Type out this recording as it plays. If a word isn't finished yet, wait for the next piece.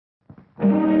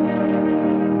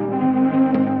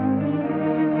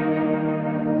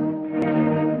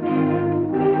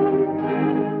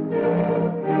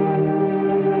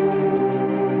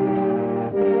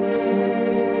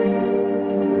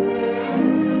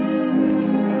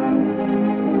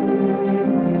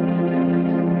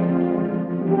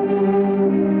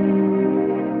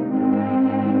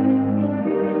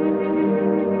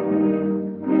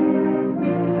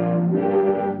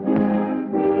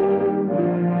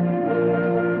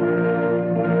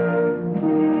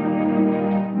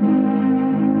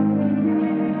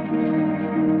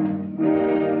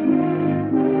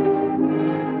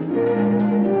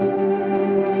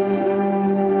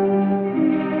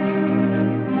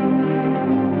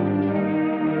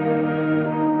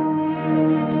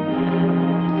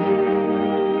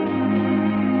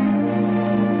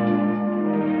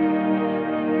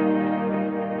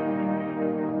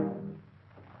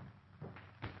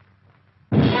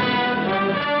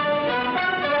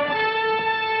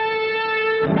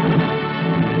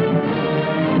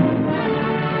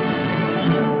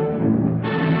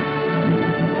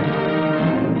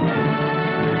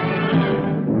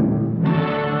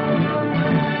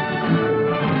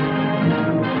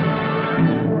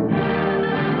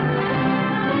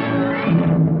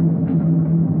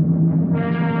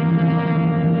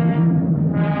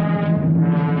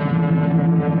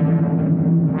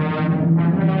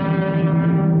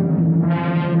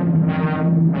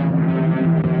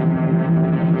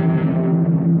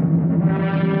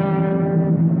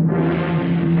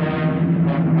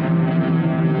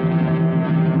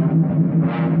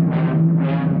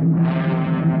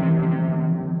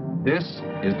This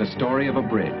is the story of a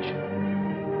bridge.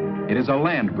 It is a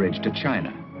land bridge to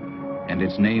China, and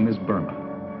its name is Burma.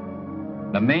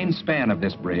 The main span of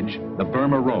this bridge, the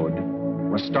Burma Road,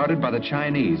 was started by the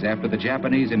Chinese after the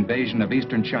Japanese invasion of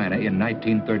eastern China in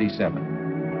 1937.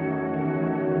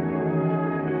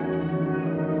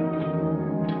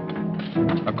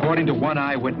 According to one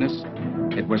eyewitness,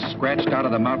 it was scratched out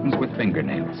of the mountains with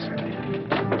fingernails.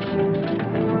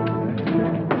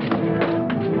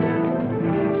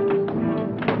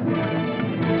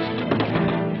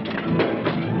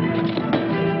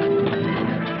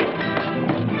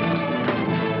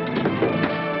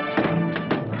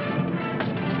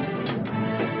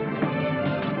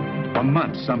 For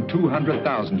months, some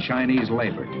 200,000 Chinese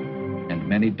labored, and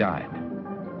many died,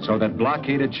 so that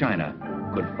blockaded China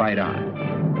could fight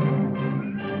on.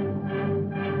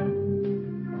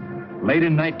 Late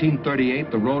in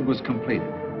 1938, the road was completed,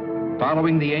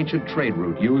 following the ancient trade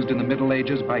route used in the Middle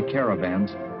Ages by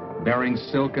caravans bearing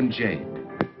silk and jade,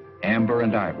 amber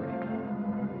and ivory.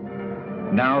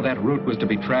 Now that route was to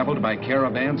be traveled by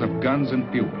caravans of guns and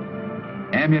fuel,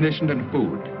 ammunition and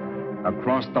food,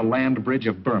 across the land bridge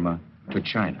of Burma to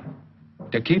China,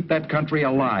 to keep that country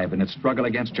alive in its struggle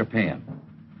against Japan,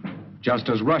 just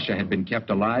as Russia had been kept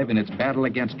alive in its battle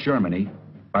against Germany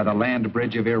by the land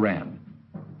bridge of Iran.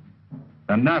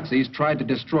 The Nazis tried to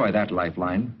destroy that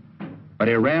lifeline, but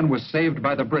Iran was saved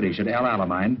by the British at El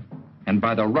Alamein and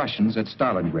by the Russians at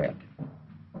Stalingrad.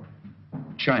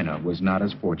 China was not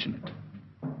as fortunate.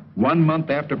 1 month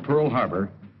after Pearl Harbor,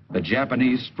 the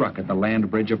Japanese struck at the land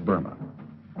bridge of Burma.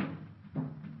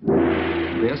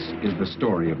 This is the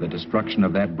story of the destruction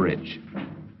of that bridge,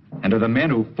 and of the men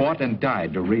who fought and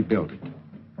died to rebuild it,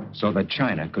 so that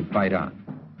China could fight on.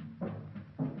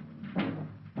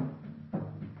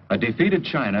 A defeated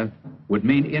China would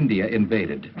mean India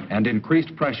invaded and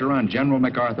increased pressure on General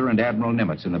MacArthur and Admiral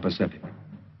Nimitz in the Pacific.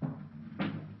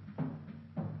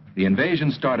 The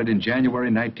invasion started in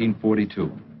January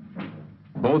 1942.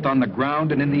 Both on the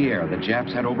ground and in the air, the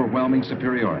Japs had overwhelming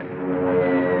superiority.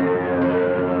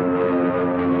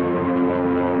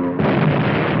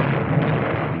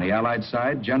 On the Allied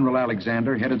side, General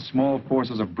Alexander headed small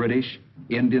forces of British,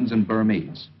 Indians, and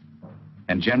Burmese.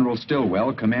 And General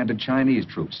Stilwell commanded Chinese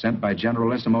troops sent by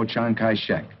Generalissimo Chiang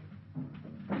Kai-shek.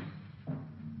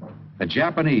 The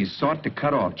Japanese sought to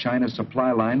cut off China's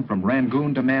supply line from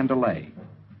Rangoon to Mandalay,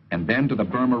 and then to the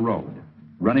Burma Road,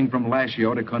 running from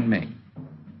Lashio to Kunming.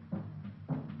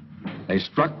 They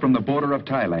struck from the border of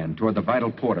Thailand toward the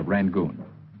vital port of Rangoon.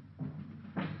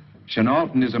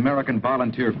 Chennault and his American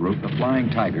volunteer group, the Flying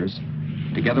Tigers,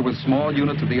 together with small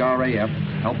units of the RAF,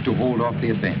 helped to hold off the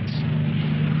advance.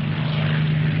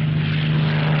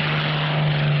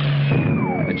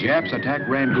 The Japs attacked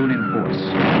Rangoon in force.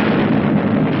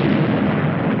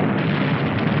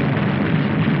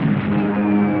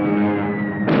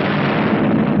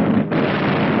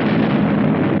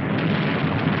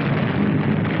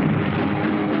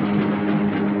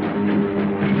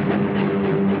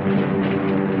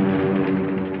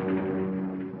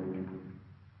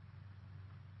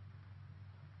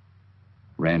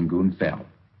 Rangoon fell.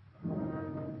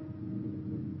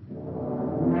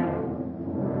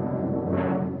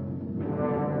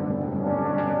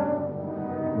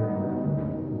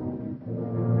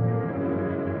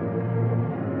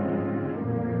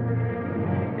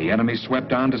 The enemy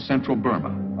swept on to central Burma,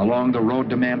 along the road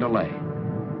to Mandalay,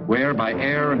 where by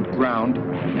air and ground,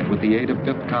 and with the aid of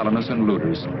fifth columnists and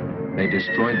looters, they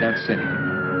destroyed that city.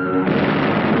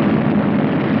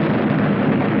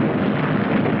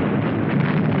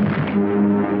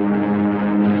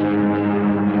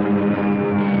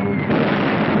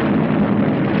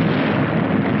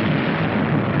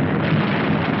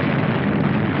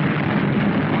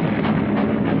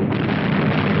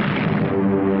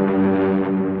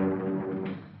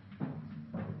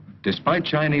 Despite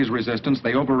Chinese resistance,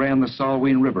 they overran the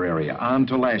Salween River area on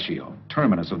to Lashio,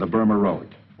 terminus of the Burma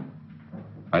Road.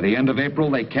 By the end of April,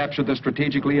 they captured the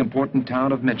strategically important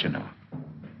town of Myitkyina.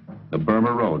 The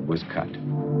Burma Road was cut.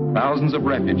 Thousands of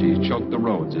refugees choked the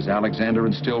roads as Alexander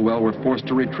and Stilwell were forced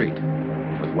to retreat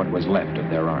with what was left of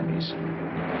their armies.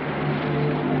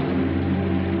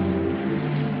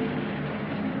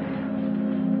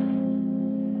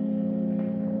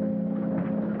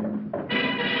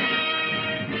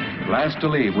 Last to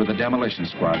leave were the demolition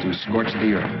squads who scorched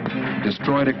the earth,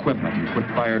 destroyed equipment, and put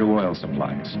fire to oil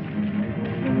supplies.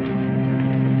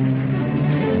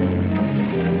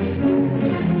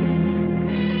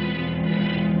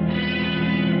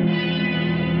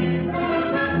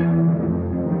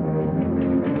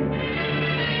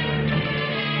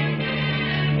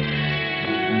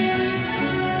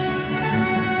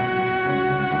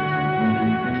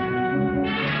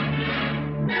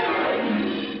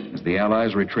 the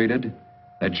Allies retreated,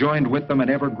 there joined with them an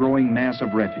ever-growing mass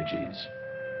of refugees,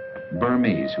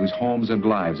 Burmese whose homes and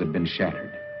lives had been shattered.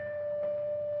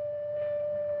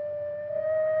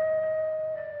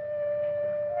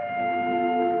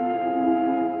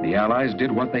 The Allies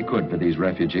did what they could for these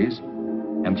refugees,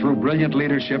 and through brilliant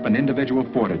leadership and individual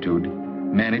fortitude,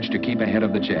 managed to keep ahead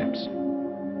of the Japs.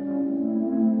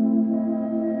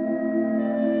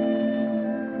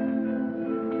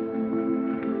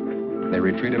 They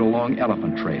retreated along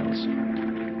elephant trails,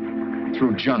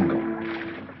 through jungle,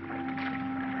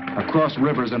 across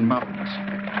rivers and mountains,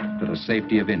 to the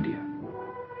safety of India.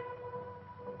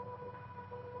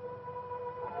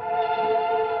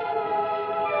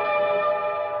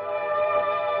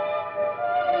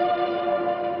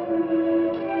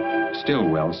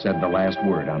 Stilwell said the last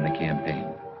word on the campaign.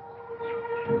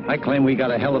 I claim we got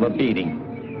a hell of a beating.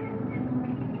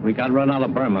 We got run out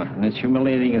of Burma, and it's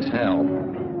humiliating as hell.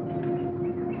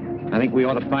 I think we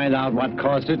ought to find out what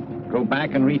caused it, go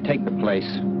back and retake the place.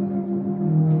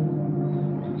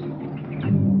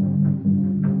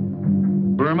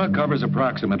 Burma covers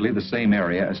approximately the same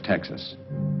area as Texas.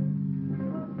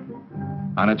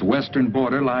 On its western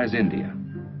border lies India.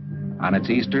 On its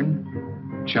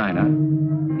eastern, China,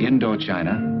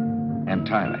 Indochina, and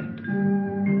Thailand.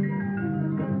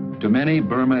 To many,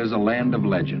 Burma is a land of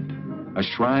legend, a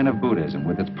shrine of Buddhism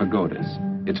with its pagodas,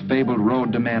 its fabled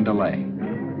road to Mandalay,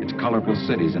 its colorful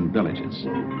cities and villages,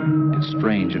 its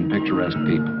strange and picturesque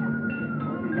people.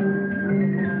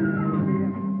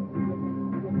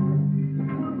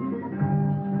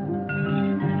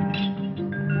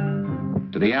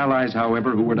 To the Allies,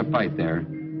 however, who were to fight there,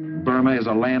 Burma is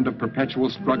a land of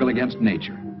perpetual struggle against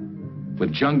nature,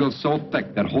 with jungles so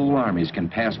thick that whole armies can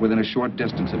pass within a short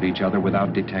distance of each other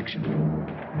without detection.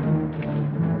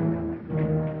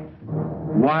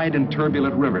 Wide and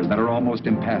turbulent rivers that are almost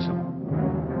impassable.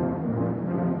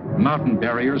 Mountain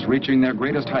barriers reaching their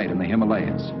greatest height in the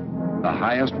Himalayas, the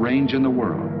highest range in the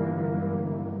world.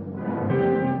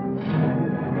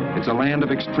 It's a land of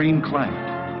extreme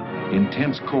climate,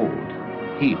 intense cold,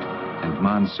 heat, and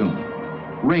monsoon.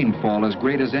 Rainfall as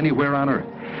great as anywhere on Earth.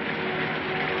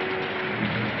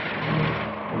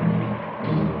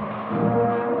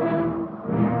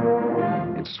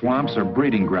 Its swamps are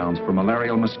breeding grounds for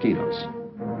malarial mosquitoes.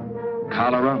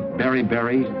 Cholera,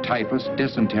 beriberi, typhus,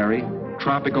 dysentery,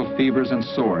 tropical fevers and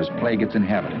sores plague its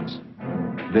inhabitants.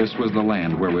 This was the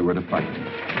land where we were to fight.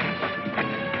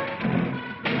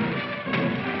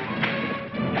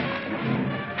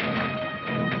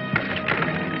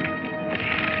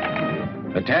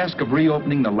 The task of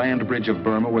reopening the land bridge of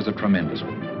Burma was a tremendous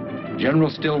one. General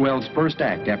Stilwell's first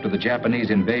act after the Japanese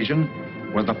invasion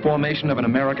was the formation of an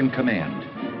American command,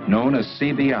 known as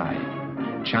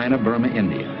CBI,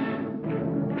 China-Burma-India.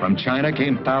 From China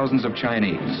came thousands of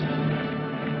Chinese.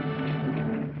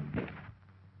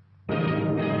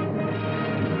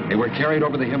 They were carried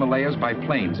over the Himalayas by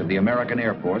planes of the American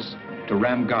Air Force to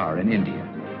Ramgarh in India.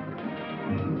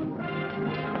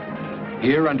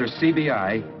 Here under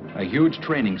CBI, a huge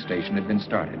training station had been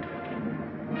started.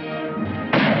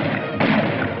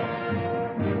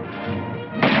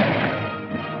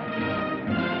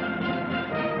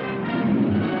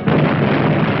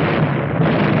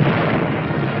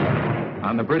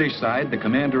 On the British side, the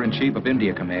Commander-in-Chief of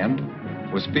India Command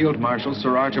was Field Marshal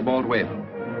Sir Archibald Wavell,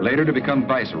 later to become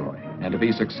Viceroy and to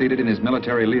be succeeded in his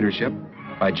military leadership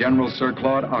by General Sir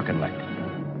Claude Auchinleck.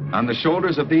 On the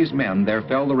shoulders of these men, there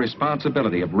fell the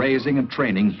responsibility of raising and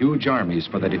training huge armies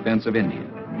for the defense of India.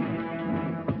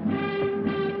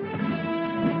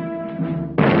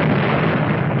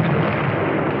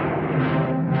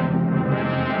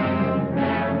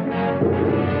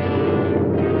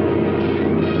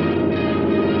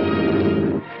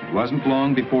 It wasn't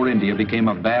long before India became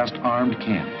a vast armed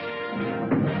camp.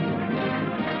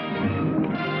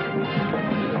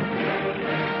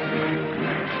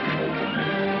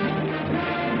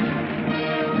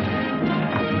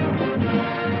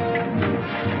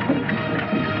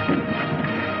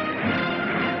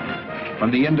 From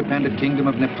the independent kingdom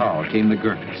of Nepal came the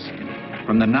Gurkhas.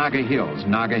 From the Naga Hills,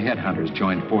 Naga headhunters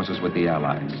joined forces with the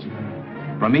Allies.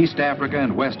 From East Africa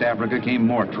and West Africa came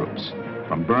more troops.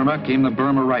 From Burma came the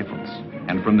Burma Rifles,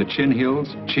 and from the Chin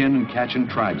Hills, Chin and Kachin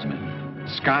tribesmen.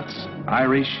 Scots,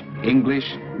 Irish,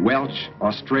 English, Welsh,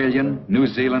 Australian, New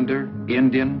Zealander,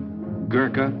 Indian,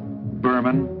 Gurkha,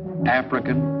 Burman,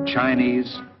 African,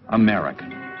 Chinese,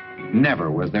 American.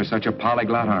 Never was there such a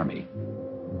polyglot army.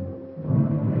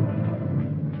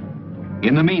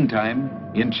 In the meantime,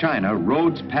 in China,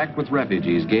 roads packed with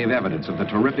refugees gave evidence of the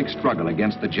terrific struggle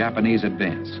against the Japanese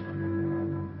advance.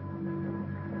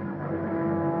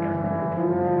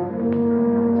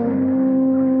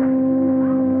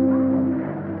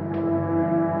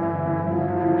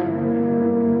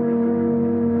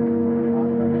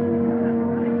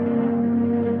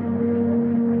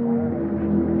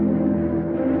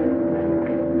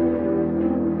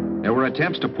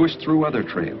 attempts to push through other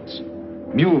trails.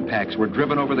 Mule packs were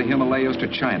driven over the Himalayas to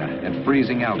China at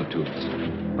freezing altitudes,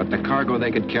 but the cargo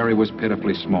they could carry was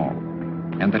pitifully small,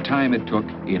 and the time it took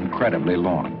incredibly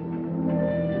long.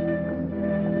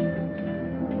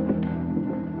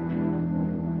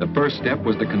 The first step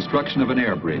was the construction of an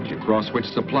air bridge across which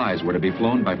supplies were to be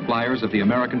flown by flyers of the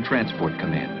American Transport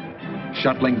Command,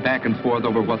 shuttling back and forth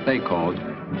over what they called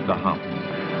the hump.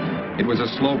 It was a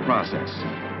slow process.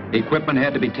 The equipment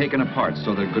had to be taken apart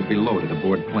so that it could be loaded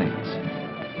aboard planes.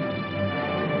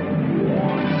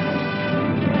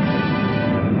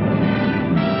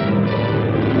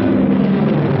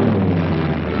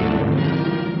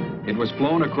 It was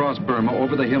flown across Burma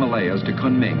over the Himalayas to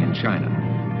Kunming in China.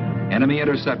 Enemy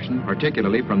interception,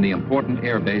 particularly from the important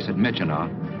air base at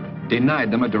Myitkyina,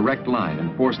 denied them a direct line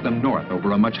and forced them north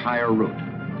over a much higher route.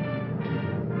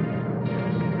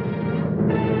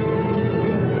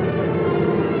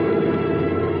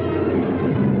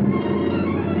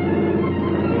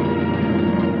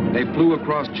 They flew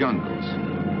across jungles,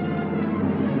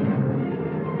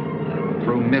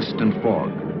 through mist and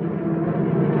fog,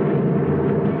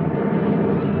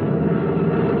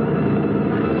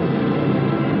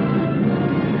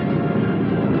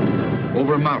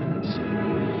 over mountains,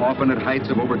 often at heights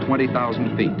of over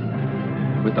 20,000 feet,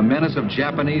 with the menace of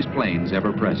Japanese planes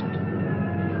ever present.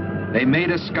 They made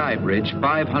a sky bridge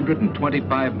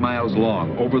 525 miles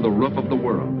long over the roof of the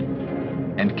world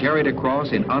and carried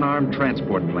across in unarmed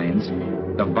transport planes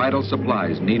the vital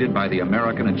supplies needed by the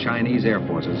American and Chinese air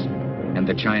forces and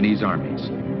the Chinese armies.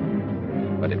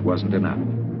 But it wasn't enough.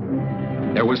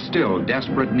 There was still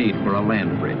desperate need for a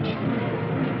land bridge.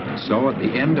 So at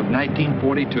the end of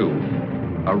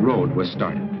 1942, a road was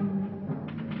started.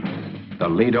 The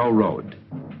Lido Road.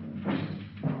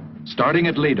 Starting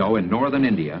at Lido in northern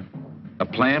India, the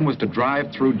plan was to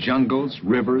drive through jungles,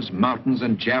 rivers, mountains,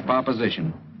 and Jap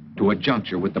opposition to a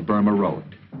juncture with the Burma Road.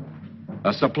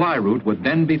 A supply route would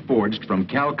then be forged from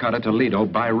Calcutta to Lido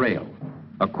by rail,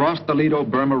 across the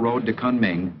Lido-Burma Road to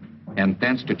Kunming, and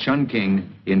thence to Chungking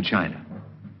in China.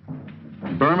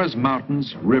 Burma's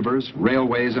mountains, rivers,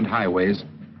 railways, and highways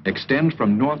extend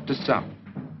from north to south.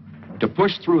 To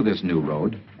push through this new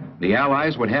road, the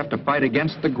Allies would have to fight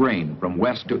against the grain from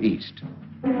west to east.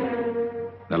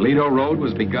 The Lido Road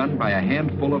was begun by a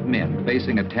handful of men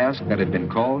facing a task that had been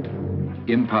called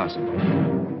impossible.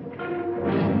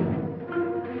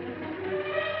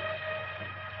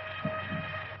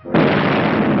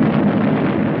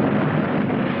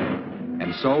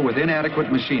 And so, with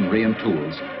inadequate machinery and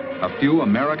tools, a few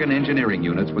American engineering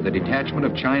units with a detachment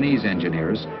of Chinese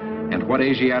engineers and what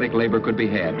Asiatic labor could be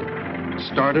had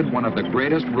started one of the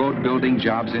greatest road building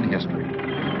jobs in history.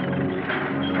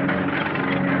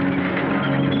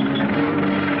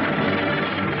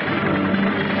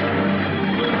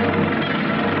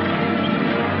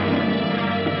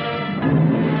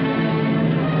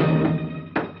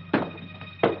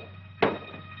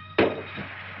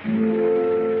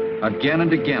 Again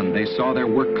and again, they saw their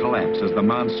work collapse as the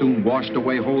monsoon washed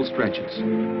away whole stretches.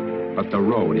 But the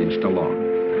road inched along.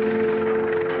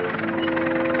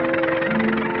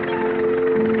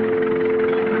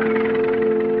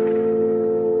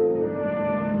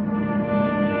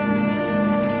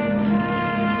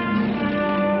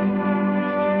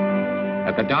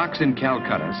 At the docks in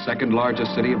Calcutta, second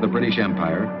largest city of the British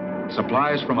Empire,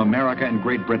 supplies from America and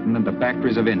Great Britain and the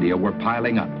factories of India were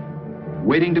piling up,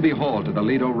 waiting to be hauled to the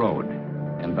Lido Road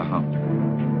and the hump.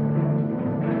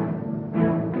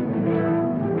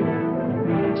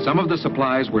 Some of the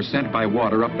supplies were sent by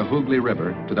water up the Hooghly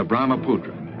River to the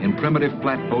Brahmaputra in primitive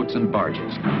flatboats and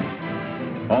barges.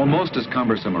 Almost as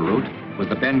cumbersome a route was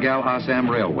the Bengal-Assam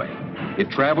Railway. It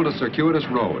traveled a circuitous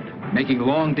road, making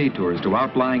long detours to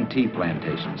outlying tea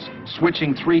plantations,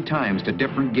 switching 3 times to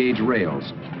different gauge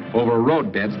rails over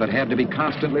roadbeds that had to be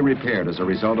constantly repaired as a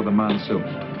result of the monsoon.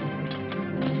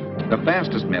 The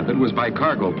fastest method was by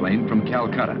cargo plane from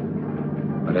Calcutta,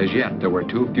 but as yet there were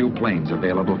too few planes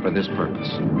available for this purpose.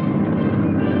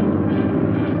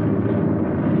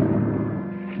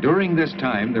 During this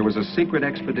time, there was a secret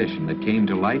expedition that came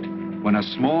to light when a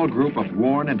small group of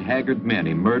worn and haggard men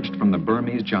emerged from the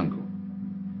Burmese jungle.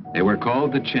 They were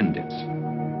called the Chindits.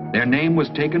 Their name was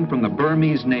taken from the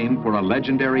Burmese name for a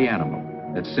legendary animal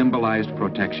that symbolized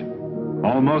protection.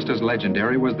 Almost as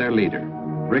legendary was their leader,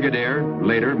 Brigadier,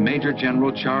 later Major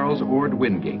General Charles Ord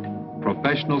Wingate,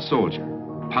 professional soldier,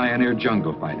 pioneer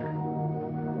jungle fighter.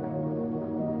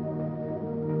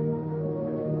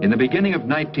 In the beginning of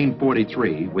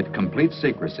 1943, with complete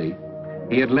secrecy,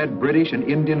 he had led British and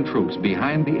Indian troops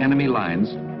behind the enemy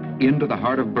lines into the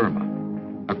heart of Burma,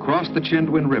 across the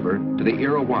Chindwin River to the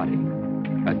Irrawaddy,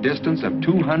 a distance of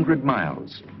 200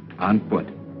 miles on foot.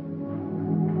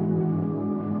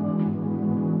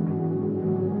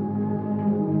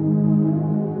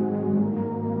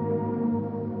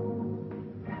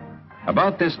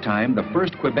 About this time, the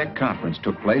first Quebec Conference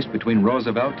took place between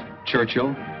Roosevelt,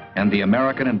 Churchill, and the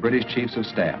American and British Chiefs of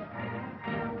Staff.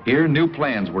 Here, new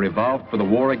plans were evolved for the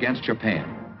war against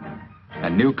Japan. A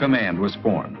new command was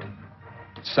formed,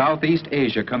 Southeast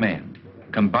Asia Command,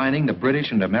 combining the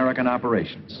British and American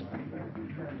operations.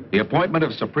 The appointment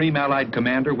of Supreme Allied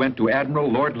Commander went to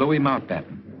Admiral Lord Louis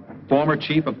Mountbatten, former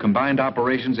Chief of Combined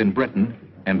Operations in Britain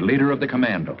and leader of the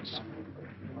Commandos.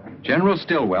 General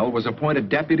Stilwell was appointed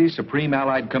Deputy Supreme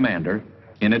Allied Commander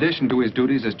in addition to his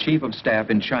duties as Chief of Staff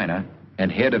in China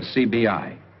and head of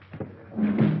CBI.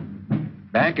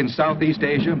 Back in Southeast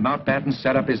Asia, Mountbatten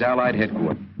set up his Allied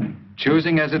headquarters,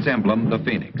 choosing as its emblem the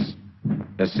phoenix,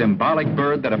 the symbolic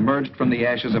bird that emerged from the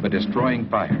ashes of a destroying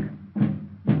fire.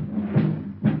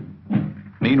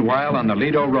 Meanwhile, on the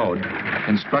Lido Road,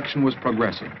 construction was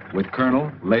progressing, with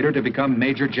Colonel, later to become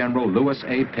Major General Lewis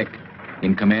A. Pick,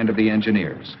 in command of the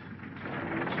engineers.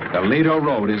 The Lido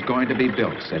Road is going to be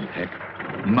built, said Pick.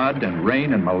 Mud and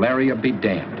rain and malaria be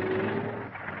damned.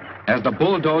 As the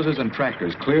bulldozers and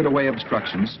tractors cleared away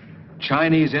obstructions,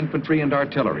 Chinese infantry and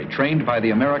artillery, trained by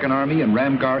the American Army in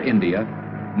Ramgarh, India,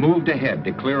 moved ahead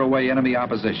to clear away enemy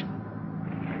opposition.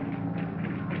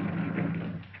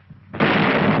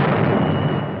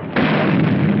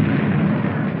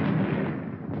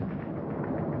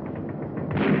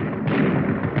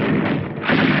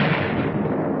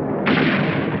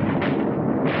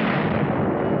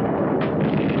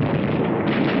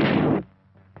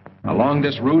 Along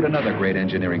this route, another great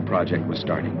engineering project was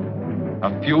starting.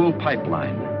 A fuel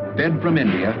pipeline fed from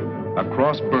India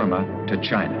across Burma to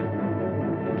China.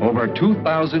 Over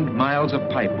 2,000 miles of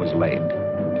pipe was laid,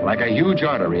 like a huge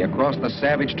artery across the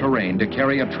savage terrain to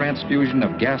carry a transfusion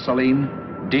of gasoline,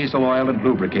 diesel oil, and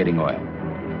lubricating oil,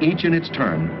 each in its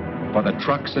turn for the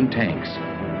trucks and tanks,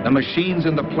 the machines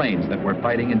and the planes that were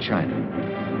fighting in China.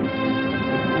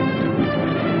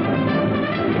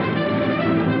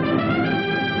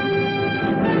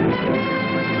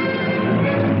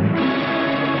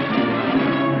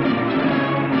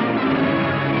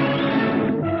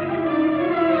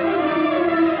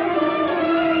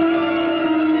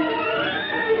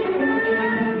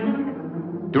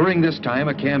 During this time,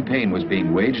 a campaign was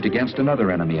being waged against another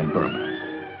enemy in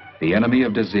Burma, the enemy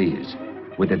of disease,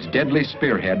 with its deadly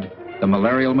spearhead, the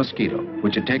malarial mosquito,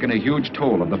 which had taken a huge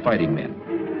toll of the fighting men.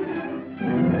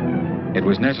 It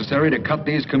was necessary to cut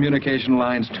these communication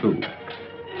lines too.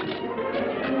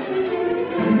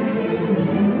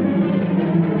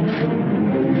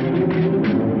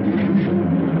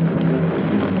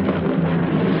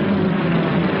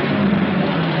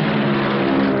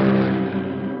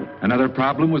 Another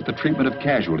problem was the treatment of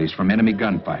casualties from enemy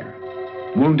gunfire.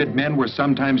 Wounded men were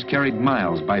sometimes carried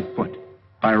miles by foot,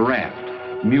 by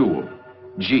raft, mule,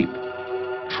 jeep,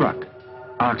 truck,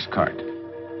 ox cart.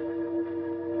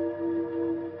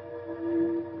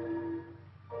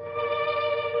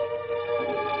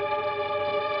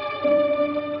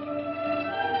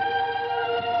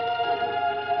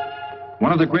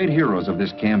 One of the great heroes of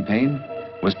this campaign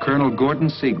was Colonel Gordon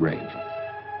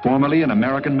Seagrave, formerly an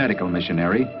American medical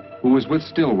missionary who was with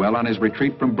Stilwell on his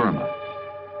retreat from Burma,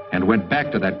 and went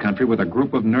back to that country with a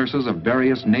group of nurses of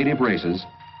various native races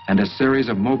and a series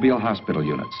of mobile hospital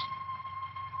units.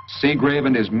 Seagrave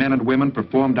and his men and women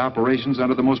performed operations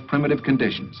under the most primitive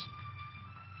conditions.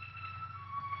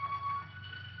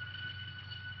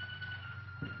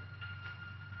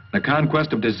 The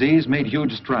conquest of disease made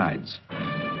huge strides.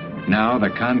 Now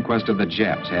the conquest of the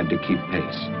Japs had to keep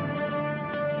pace.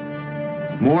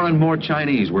 More and more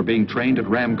Chinese were being trained at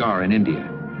Ramgarh in India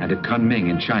and at Kunming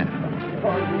in China.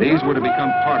 These were to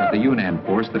become part of the Yunnan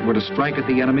force that were to strike at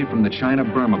the enemy from the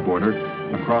China-Burma border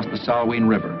across the Salween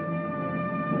River.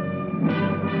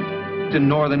 In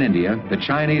northern India, the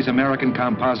Chinese-American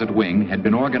Composite Wing had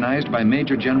been organized by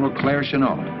Major General Claire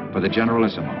Chennault for the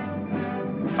Generalissimo.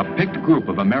 A picked group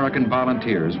of American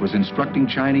volunteers was instructing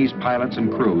Chinese pilots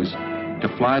and crews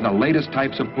to fly the latest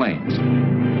types of planes.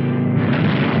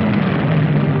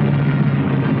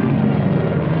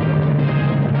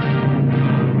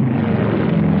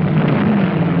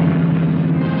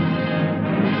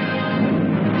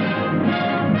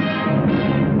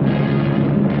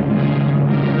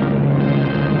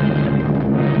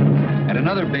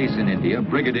 Base in India,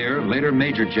 Brigadier, later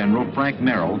Major General Frank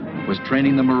Merrill was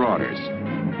training the Marauders,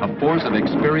 a force of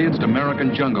experienced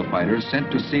American jungle fighters sent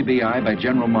to CBI by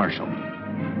General Marshall.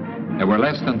 There were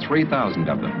less than 3,000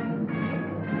 of them.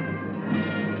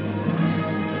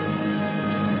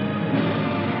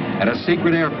 At a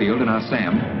secret airfield in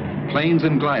Assam, planes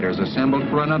and gliders assembled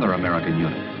for another American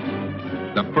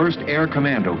unit, the 1st Air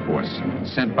Commando Force,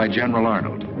 sent by General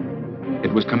Arnold.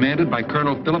 It was commanded by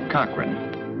Colonel Philip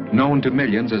Cochran, known to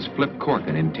millions as Flip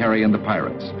Corkin in Terry and the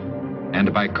Pirates,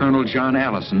 and by Colonel John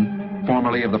Allison,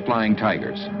 formerly of the Flying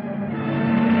Tigers.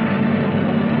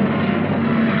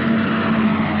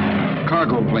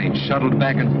 Cargo planes shuttled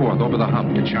back and forth over the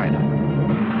hump to China.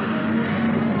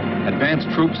 Advanced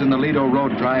troops in the Lido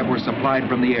Road Drive were supplied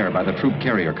from the air by the Troop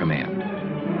Carrier Command.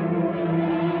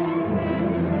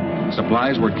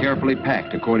 Supplies were carefully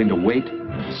packed according to weight,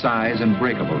 size, and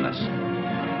breakableness.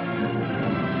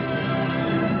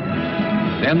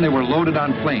 Then they were loaded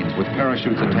on planes with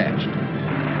parachutes attached.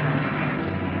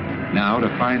 Now to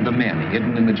find the men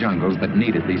hidden in the jungles that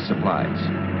needed these supplies.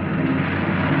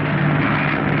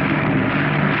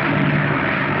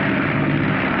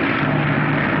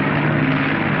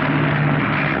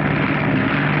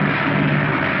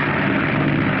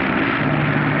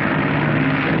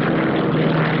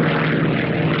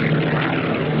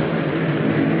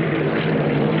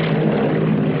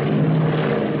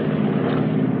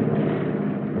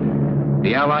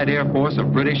 The Allied Air Force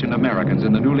of British and Americans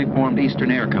in the newly formed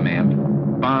Eastern Air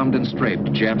Command bombed and strafed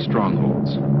Jap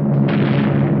strongholds.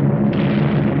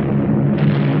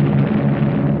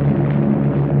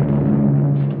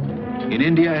 In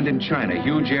India and in China,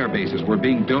 huge air bases were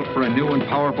being built for a new and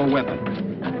powerful weapon,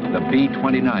 the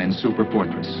B-29 Super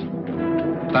Fortress.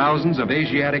 Thousands of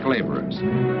Asiatic laborers,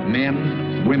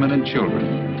 men, women, and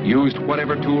children, used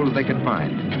whatever tools they could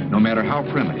find, no matter how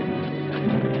primitive.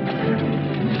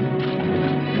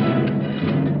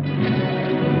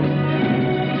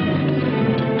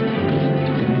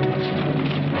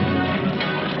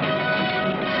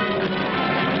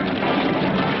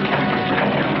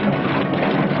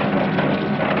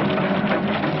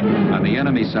 On the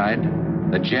enemy side,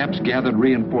 the Japs gathered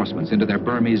reinforcements into their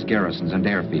Burmese garrisons and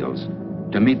airfields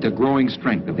to meet the growing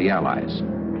strength of the Allies.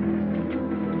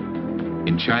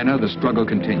 In China, the struggle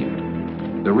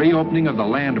continued. The reopening of the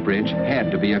land bridge had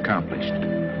to be accomplished.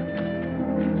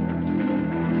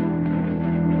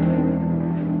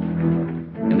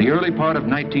 In the early part of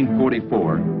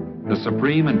 1944, the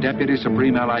Supreme and Deputy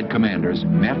Supreme Allied commanders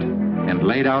met and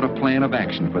laid out a plan of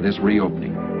action for this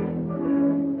reopening.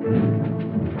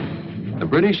 The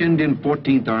British Indian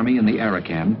 14th Army in the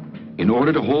Arakan, in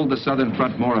order to hold the southern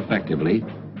front more effectively,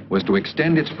 was to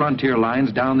extend its frontier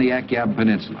lines down the Akyab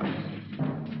Peninsula.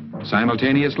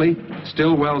 Simultaneously,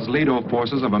 Stilwell's Lido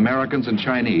forces of Americans and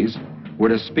Chinese were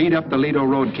to speed up the Lido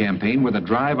Road campaign with a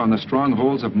drive on the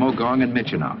strongholds of Mogong and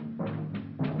Myitkyina.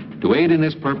 To aid in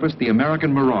this purpose, the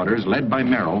American marauders, led by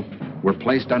Merrill, were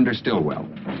placed under Stilwell.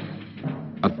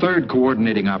 A third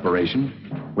coordinating operation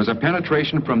was a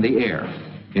penetration from the air,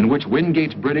 in which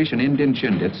Wingate's British and Indian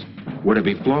Chindits were to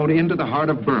be flown into the heart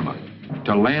of Burma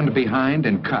to land behind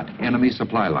and cut enemy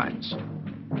supply lines.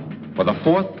 For the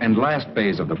fourth and last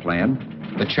phase of the plan,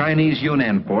 the Chinese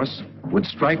Yunnan force would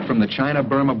strike from the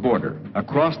China-Burma border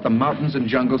across the mountains and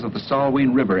jungles of the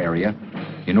Salween River area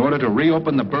in order to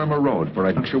reopen the Burma Road for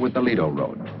a juncture with the Lido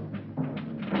Road.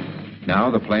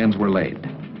 Now the plans were laid,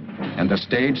 and the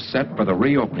stage set for the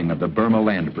reopening of the Burma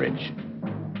land bridge.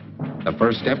 The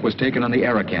first step was taken on the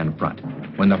Arakan front,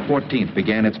 when the 14th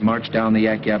began its march down the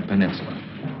Akyab Peninsula.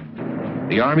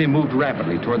 The Army moved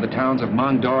rapidly toward the towns of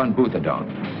Mongdaw and Buthadong.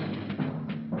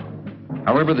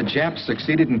 However, the Japs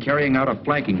succeeded in carrying out a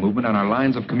flanking movement on our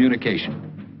lines of communication,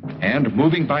 and,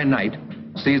 moving by night,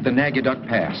 seized the Nagaduk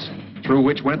Pass, through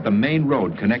which went the main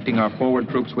road connecting our forward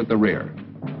troops with the rear.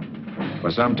 For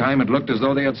some time, it looked as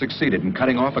though they had succeeded in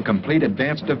cutting off a complete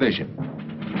advanced division.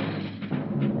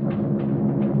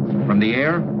 From the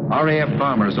air, RAF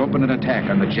bombers opened an attack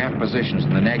on the Jap positions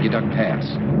in the Nagaduk Pass.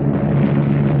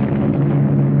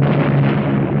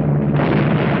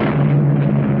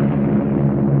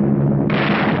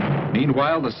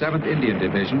 Meanwhile, the 7th Indian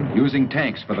Division, using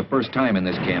tanks for the first time in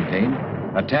this campaign,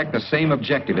 attacked the same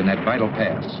objective in that vital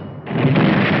pass.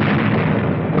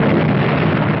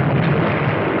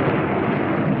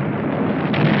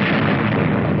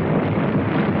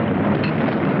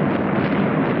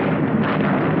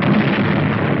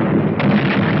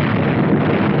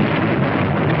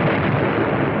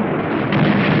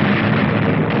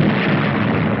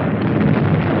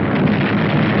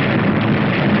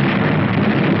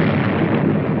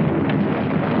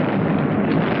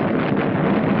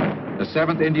 The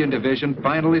 7th Indian Division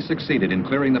finally succeeded in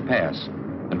clearing the pass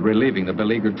and relieving the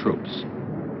beleaguered troops.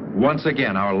 Once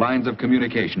again, our lines of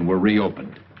communication were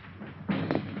reopened.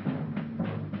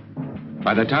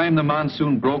 By the time the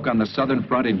monsoon broke on the southern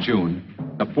front in June,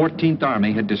 The 14th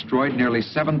Army had destroyed nearly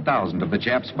 7,000 of the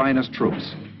Japs' finest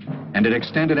troops, and it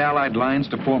extended Allied lines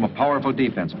to form a powerful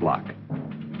defense block.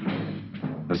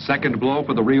 The second blow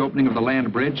for the reopening of the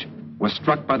land bridge was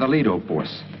struck by the Lido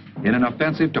Force in an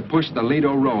offensive to push the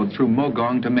Lido Road through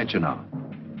Mogong to Michinaw.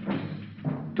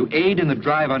 To aid in the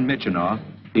drive on Michinaw,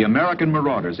 the American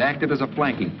marauders acted as a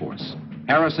flanking force,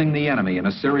 harassing the enemy in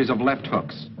a series of left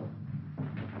hooks.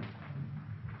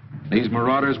 These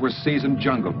marauders were seasoned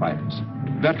jungle fighters,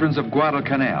 veterans of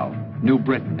Guadalcanal, New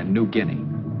Britain, and New Guinea.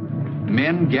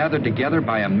 Men gathered together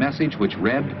by a message which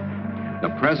read,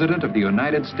 "The President of the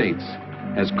United States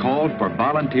has called for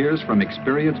volunteers from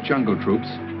experienced jungle troops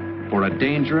for a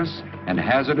dangerous and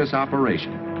hazardous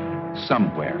operation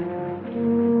somewhere."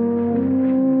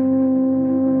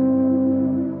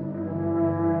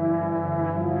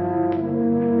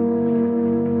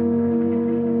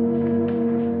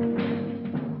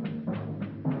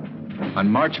 On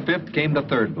March 5th came the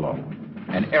third blow,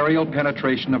 an aerial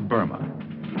penetration of Burma.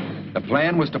 The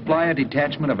plan was to fly a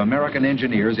detachment of American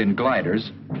engineers in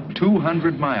gliders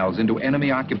 200 miles into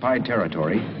enemy-occupied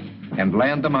territory and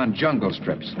land them on jungle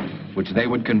strips, which they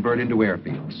would convert into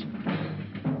airfields.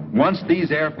 Once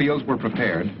these airfields were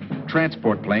prepared,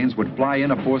 transport planes would fly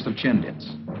in a force of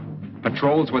Chindits.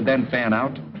 Patrols would then fan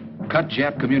out, cut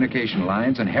Jap communication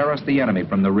lines, and harass the enemy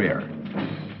from the rear.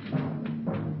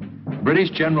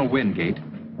 British General Wingate,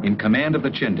 in command of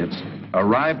the Chindits,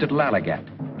 arrived at Lalagat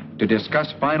to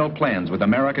discuss final plans with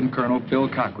American Colonel Phil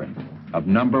Cochran of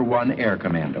No. 1 Air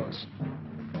Commandos.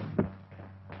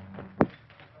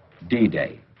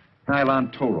 D-Day.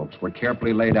 Nylon tow ropes were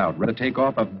carefully laid out, ready to take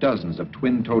off of dozens of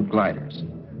twin-towed gliders.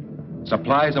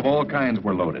 Supplies of all kinds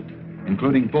were loaded,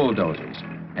 including bulldozers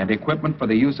and equipment for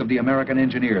the use of the American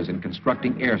engineers in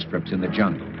constructing airstrips in the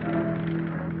jungle.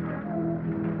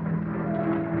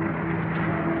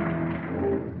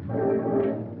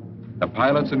 The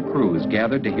pilots and crews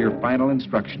gathered to hear final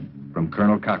instruction from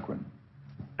Colonel Cochran.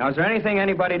 Now, is there anything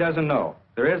anybody doesn't know?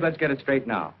 If there is, let's get it straight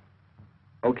now.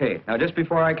 Okay, now just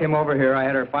before I came over here, I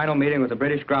had our final meeting with the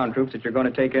British ground troops that you're going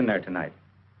to take in there tonight.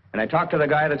 And I talked to the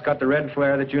guy that's got the red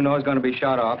flare that you know is going to be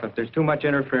shot off if there's too much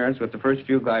interference with the first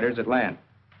few gliders that land.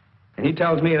 And he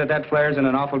tells me that that flare's in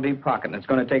an awful deep pocket, and it's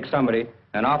going to take somebody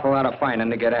an awful lot of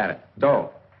finding to get at it. So,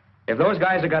 if those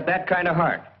guys have got that kind of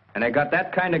heart, and they got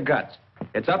that kind of guts,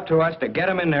 it's up to us to get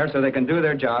them in there so they can do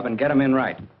their job and get them in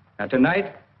right. Now,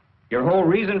 tonight, your whole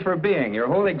reason for being, your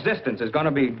whole existence is going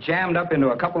to be jammed up into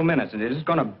a couple minutes, and it's just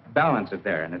going to balance it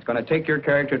there, and it's going to take your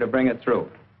character to bring it through.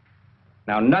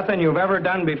 Now, nothing you've ever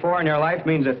done before in your life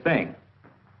means a thing.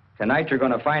 Tonight, you're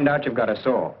going to find out you've got a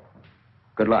soul.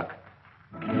 Good luck.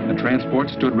 The transport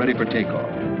stood ready for takeoff.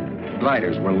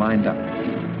 Gliders were lined up.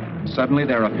 Suddenly,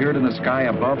 there appeared in the sky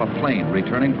above a plane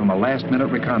returning from a last-minute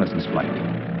reconnaissance flight.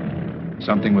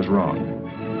 Something was wrong.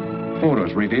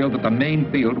 Photos revealed that the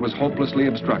main field was hopelessly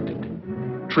obstructed.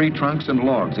 Tree trunks and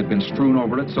logs had been strewn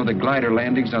over it, so the glider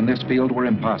landings on this field were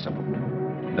impossible.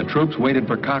 The troops waited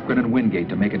for Cochran and Wingate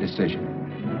to make a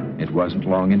decision. It wasn't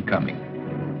long in coming.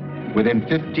 Within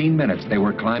 15 minutes, they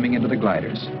were climbing into the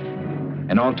gliders.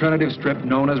 An alternative strip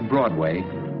known as Broadway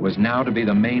was now to be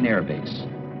the main air base.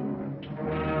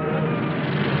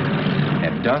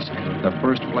 At dusk, the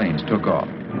first planes took off,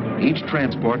 each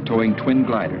transport towing twin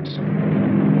gliders.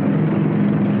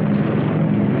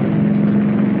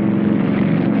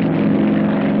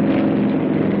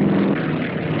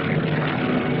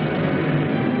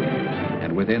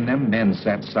 And within them, men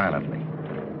sat silently,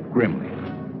 grimly,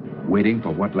 waiting for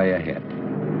what lay ahead.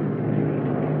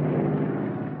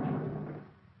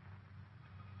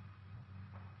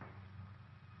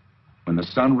 When the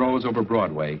sun rose over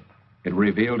Broadway, it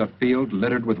revealed a field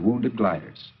littered with wounded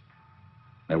gliders.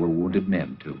 There were wounded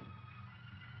men, too,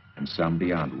 and some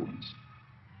beyond wounds.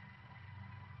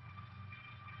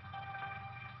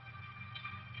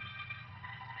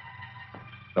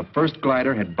 The first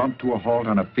glider had bumped to a halt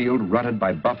on a field rutted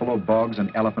by buffalo bogs and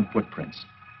elephant footprints,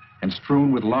 and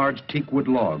strewn with large teakwood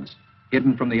logs,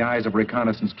 hidden from the eyes of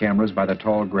reconnaissance cameras by the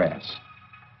tall grass.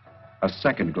 A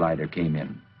second glider came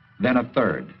in, then a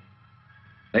third.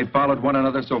 They followed one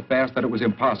another so fast that it was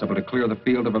impossible to clear the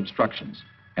field of obstructions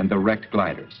and the wrecked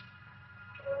gliders.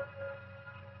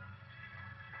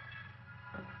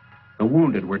 The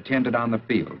wounded were tended on the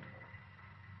field.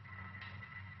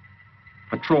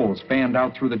 Patrols fanned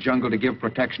out through the jungle to give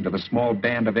protection to the small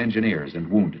band of engineers and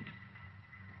wounded.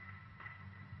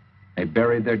 They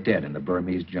buried their dead in the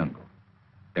Burmese jungle.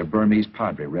 Their Burmese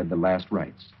padre read the last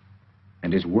rites,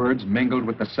 and his words mingled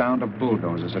with the sound of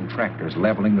bulldozers and tractors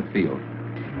leveling the field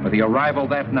for the arrival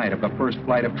that night of the first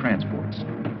flight of transports,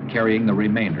 carrying the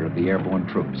remainder of the airborne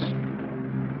troops.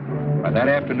 By that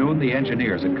afternoon, the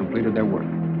engineers had completed their work.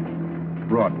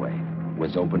 Broadway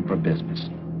was open for business.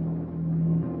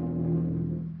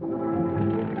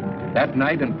 That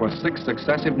night and for 6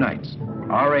 successive nights,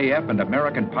 RAF and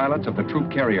American pilots of the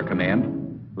Troop Carrier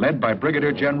Command, led by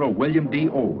Brigadier General William D.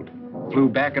 Old, flew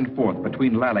back and forth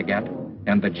between Lalagat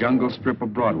and the jungle strip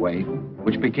of Broadway,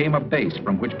 which became a base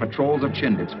from which patrols of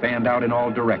Chindits fanned out in all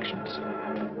directions.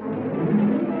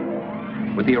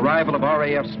 With the arrival of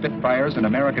RAF Spitfires and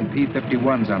American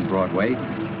P-51s on Broadway,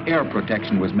 air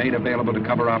protection was made available to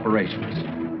cover operations.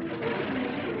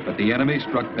 But the enemy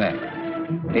struck back.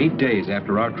 8 days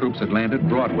after our troops had landed,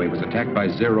 Broadway was attacked by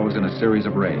Zeros in a series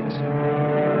of raids.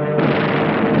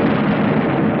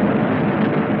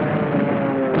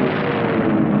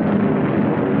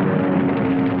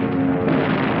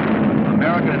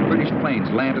 American and British planes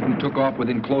landed and took off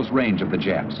within close range of the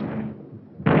Japs.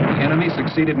 The enemy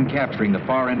succeeded in capturing the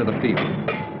far end of the field,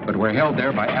 but were held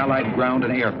there by Allied ground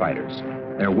and air fighters,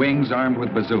 their wings armed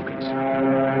with bazookas.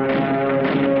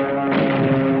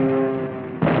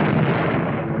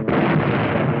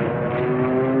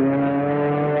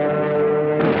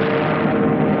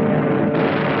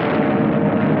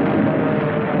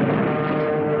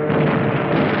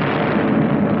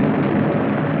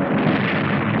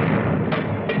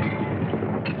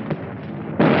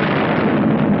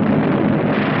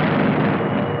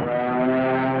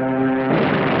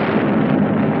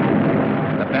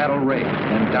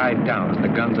 Down as the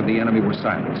guns of the enemy were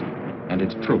silenced and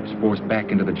its troops forced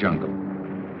back into the jungle.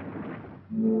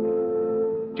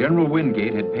 General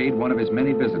Wingate had paid one of his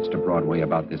many visits to Broadway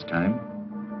about this time.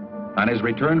 On his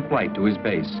return flight to his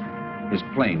base, his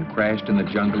plane crashed in the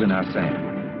jungle in Assam.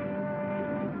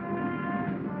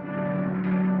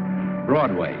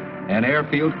 Broadway, an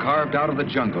airfield carved out of the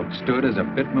jungle, stood as a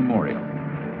fit memorial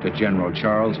to General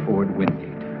Charles Ord Wingate.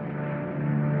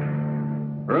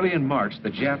 Early in March, the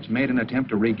Japs made an attempt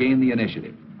to regain the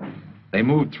initiative. They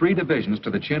moved 3 divisions to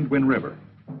the Chindwin River,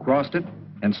 crossed it,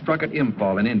 and struck at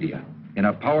Imphal in India in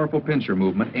a powerful pincer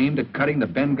movement aimed at cutting the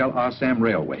Bengal-Assam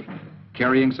Railway,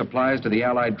 carrying supplies to the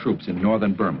Allied troops in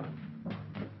northern Burma.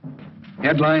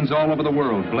 Headlines all over the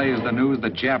world blazed the news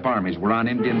that Jap armies were on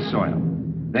Indian soil,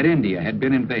 that India had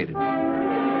been invaded.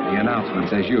 The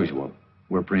announcements, as usual,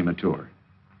 were premature.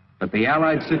 But the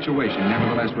Allied situation,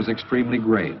 nevertheless, was extremely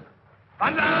grave.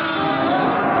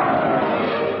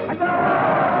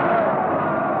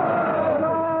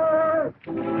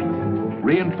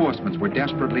 Reinforcements were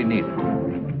desperately needed.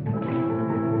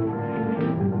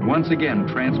 Once again,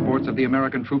 transports of the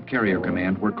American Troop Carrier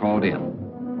Command were called in.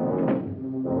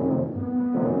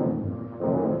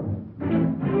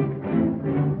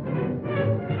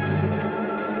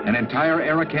 An entire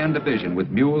Arakan division with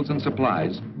mules and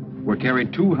supplies were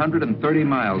carried 230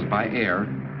 miles by air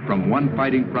from one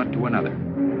fighting front to another.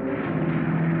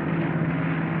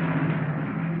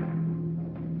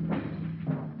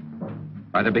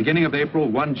 By the beginning of April,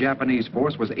 one Japanese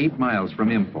force was 8 miles from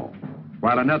Imphal,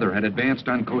 while another had advanced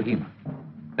on Kohima.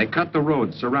 They cut the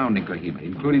roads surrounding Kohima,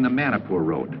 including the Manipur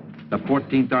Road, the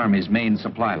 14th Army's main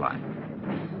supply line.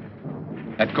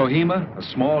 At Kohima, a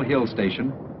small hill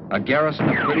station, a garrison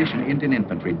of British and Indian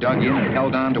infantry dug in and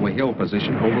held on to a hill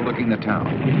position overlooking the town.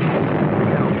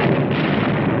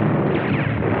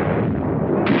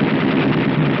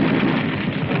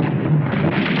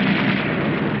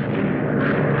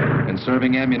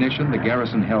 Conserving ammunition, the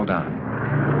garrison held on.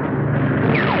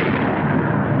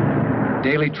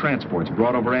 Daily transports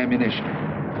brought over ammunition,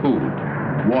 food,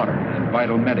 water, and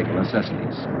vital medical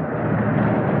necessities.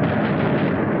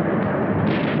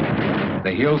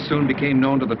 The hill soon became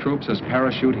known to the troops as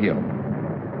Parachute Hill.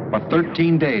 For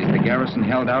 13 days, the garrison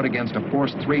held out against a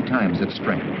force 3 times its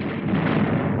strength.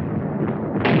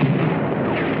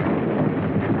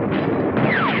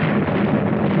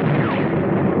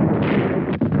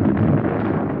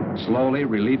 Slowly,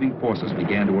 relieving forces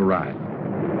began to arrive.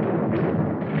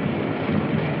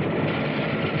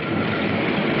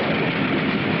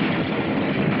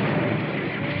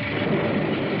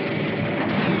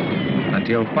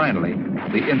 Until finally,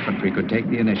 the infantry could take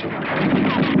the initiative.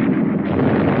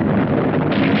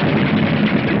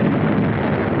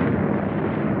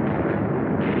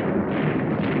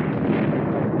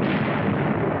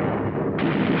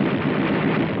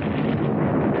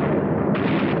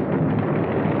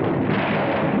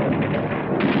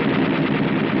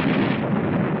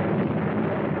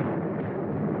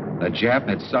 The Jap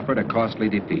had suffered a costly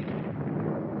defeat.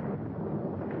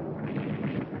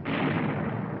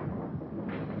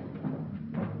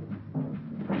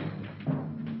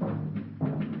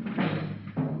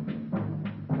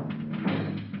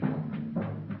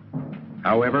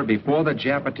 However, before the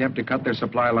Jap attempt to cut their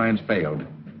supply lines failed,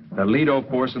 the Lido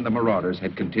force and the marauders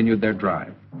had continued their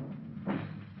drive.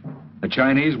 The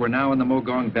Chinese were now in the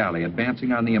Mogong Valley,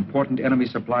 advancing on the important enemy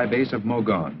supply base of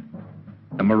Mogon.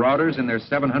 The marauders, in their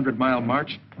 700-mile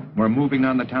march, were moving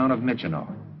on the town of Michino,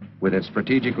 with its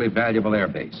strategically valuable air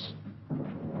base.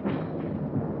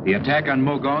 The attack on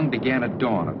Mogong began at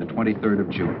dawn of the 23rd of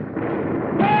June.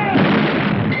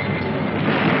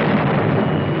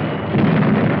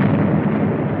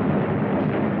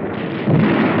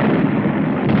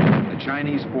 The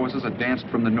Chinese forces advanced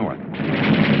from the north.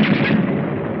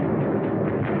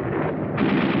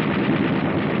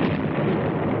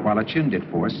 While a Chindit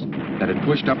force that had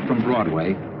pushed up from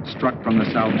Broadway struck from the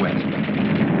southwest.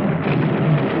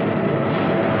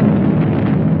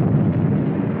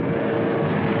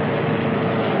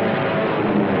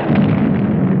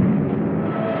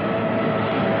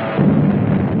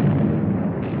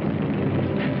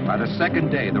 By the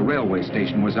second day, the railway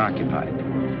station was occupied.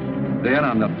 Then,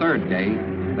 on the third day,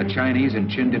 the Chinese and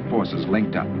Chindit forces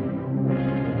linked up.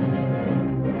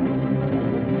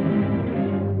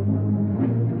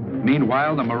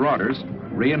 Meanwhile, the marauders,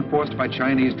 reinforced by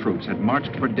Chinese troops, had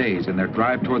marched for days in their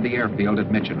drive toward the airfield at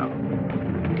Michino.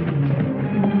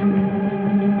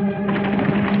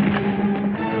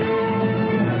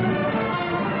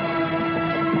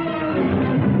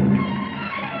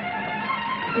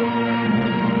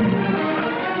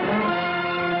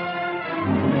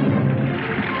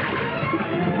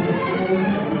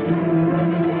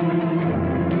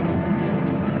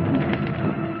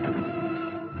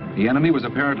 The enemy was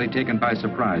apparently taken by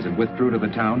surprise and withdrew to the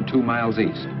town 2 miles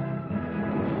east.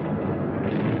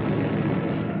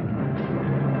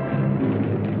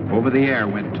 Over the air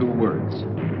went 2 words: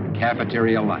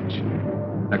 cafeteria lunch,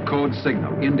 the code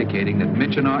signal indicating that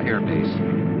Michino Air Base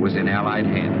was in Allied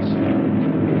hands.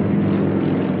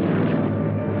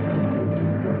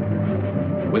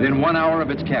 Within 1 hour of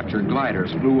its capture,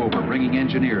 gliders flew over, bringing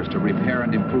engineers to repair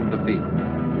and improve the field.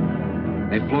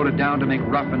 They floated down to make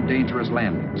rough and dangerous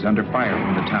landings under fire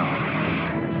from the town.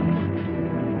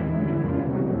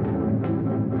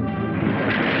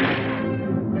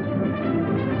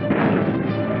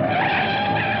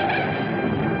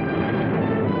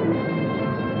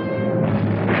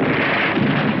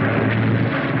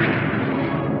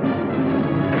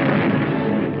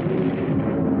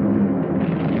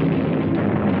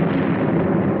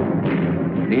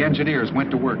 The engineers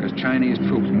went to work as Chinese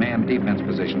troops manned defense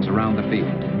positions around the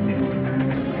field.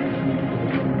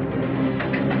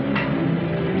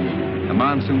 The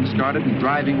monsoon started and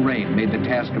driving rain made the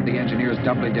task of the engineers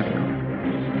doubly difficult.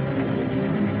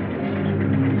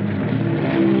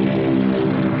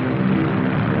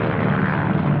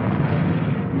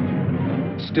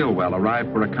 Stilwell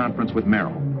arrived for a conference with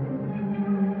Merrill.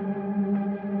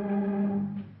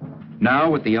 Now,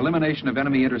 with the elimination of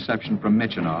enemy interception from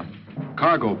Michino,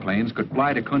 cargo planes could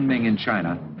fly to Kunming in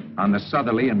China on the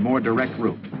southerly and more direct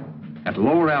route, at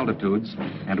lower altitudes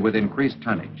and with increased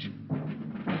tonnage.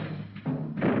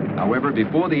 However,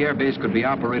 before the airbase could be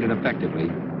operated effectively,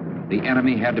 the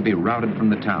enemy had to be routed from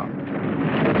the town.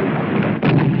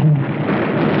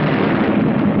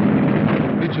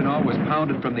 Michino was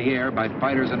pounded from the air by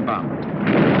fighters and bombers.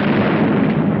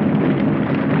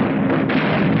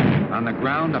 On the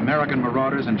ground, American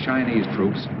marauders and Chinese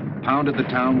troops pounded the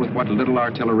town with what little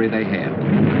artillery they had.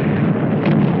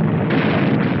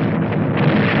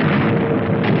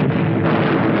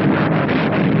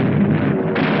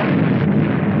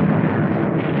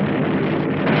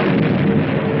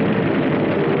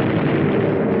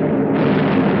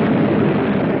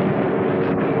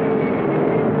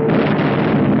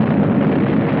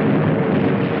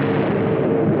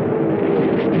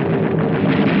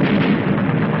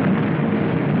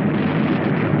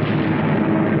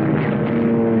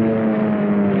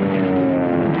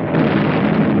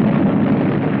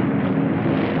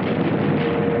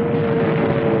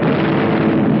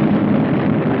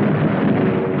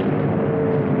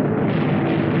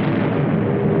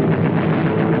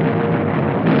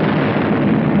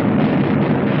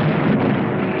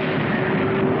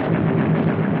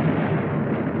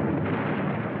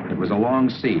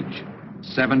 Siege,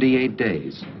 78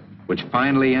 days, which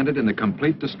finally ended in the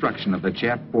complete destruction of the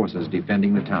Jap forces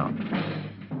defending the town.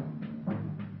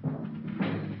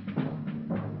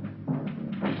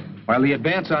 While the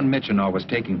advance on Michino was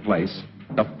taking place,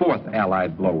 the 4th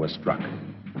Allied blow was struck.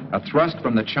 A thrust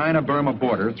from the China-Burma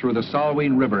border through the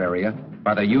Salween River area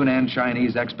by the Yunnan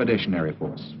Chinese Expeditionary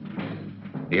Force.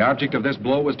 The object of this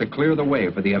blow was to clear the way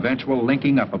for the eventual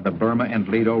linking up of the Burma and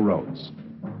Lido roads.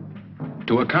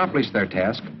 To accomplish their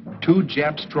task, 2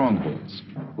 Jap strongholds,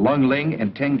 Lung Ling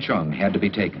and Teng Chung had to be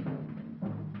taken.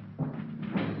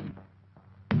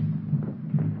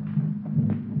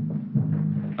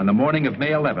 On the morning of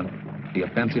May 11th, the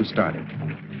offensive started.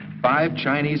 5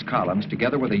 Chinese columns,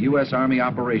 together with a U.S. Army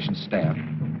operations staff,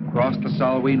 crossed the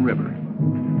Salween River.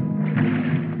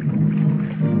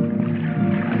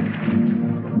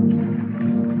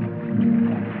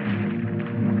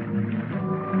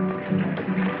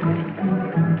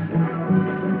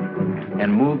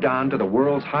 And moved on to the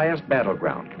world's highest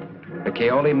battleground, the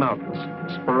Kaoli Mountains,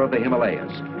 spur of the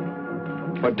Himalayas.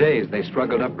 For days, they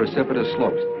struggled up precipitous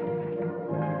slopes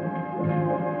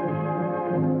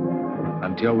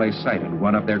until they sighted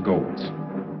one of their goals,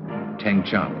 Teng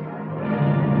Chung.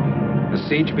 The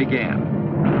siege began.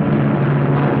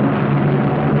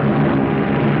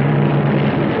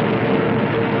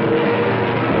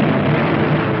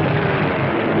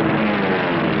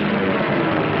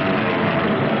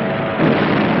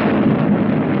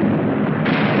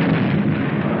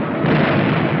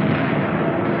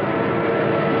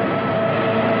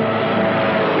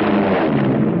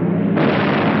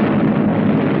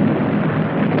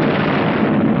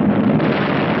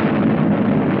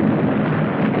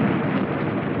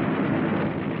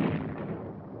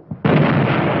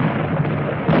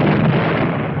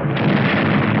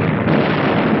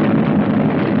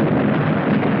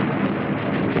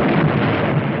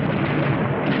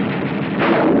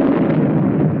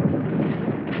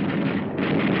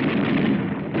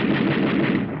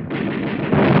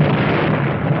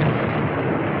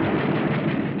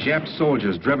 Jap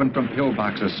soldiers driven from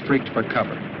pillboxes streaked for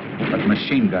cover, but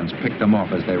machine guns picked them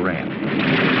off as they ran.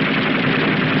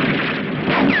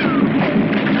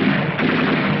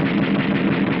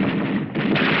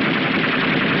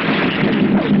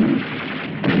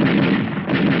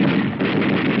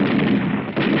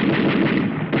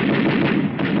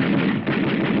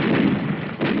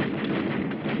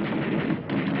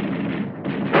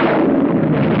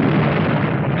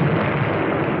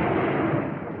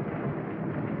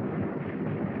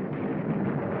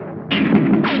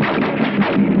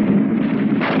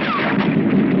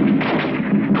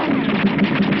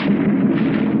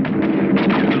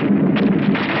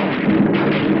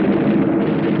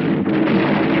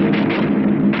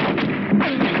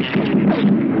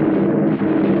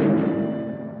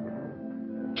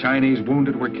 Chinese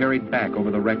wounded were carried back over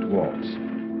the wrecked walls.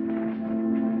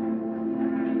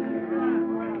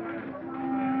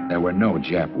 There were no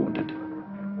Jap wounded,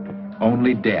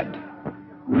 only dead,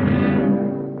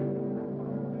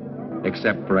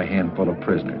 except for a handful of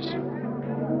prisoners.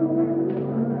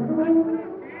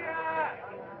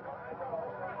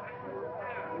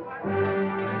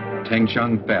 Teng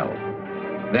Chung fell,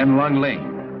 then Lung Ling,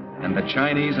 and the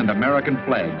Chinese and American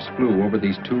flags flew over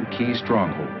these 2 key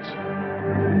strongholds.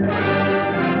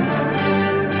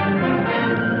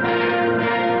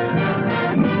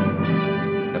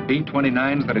 The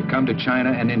B-29s that had come to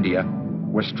China and India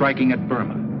were striking at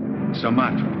Burma,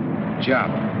 Sumatra,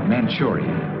 Java,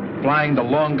 Manchuria, flying the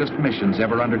longest missions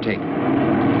ever undertaken.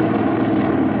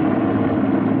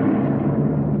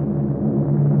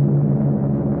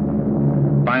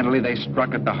 Finally, they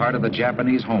struck at the heart of the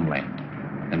Japanese homeland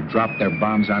and dropped their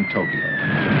bombs on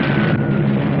Tokyo.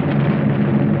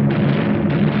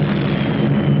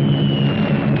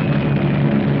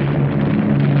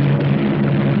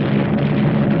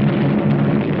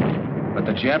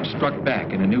 The Japs struck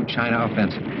back in a new China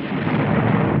offensive.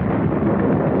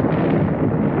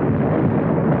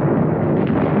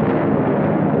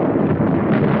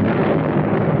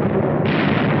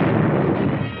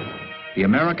 The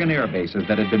American air bases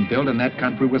that had been built in that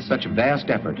country with such vast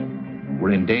effort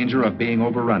were in danger of being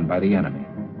overrun by the enemy.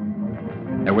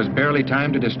 There was barely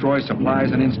time to destroy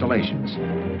supplies and installations.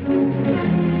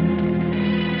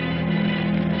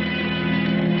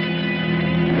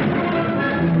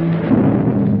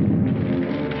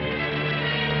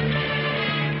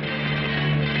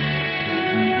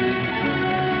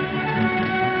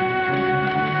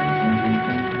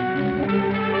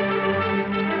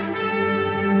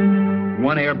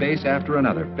 One air base after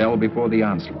another fell before the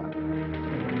onslaught.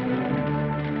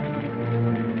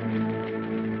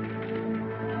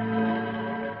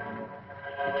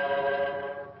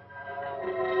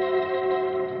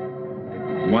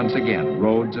 Once again,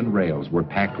 roads and rails were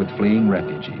packed with fleeing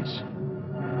refugees.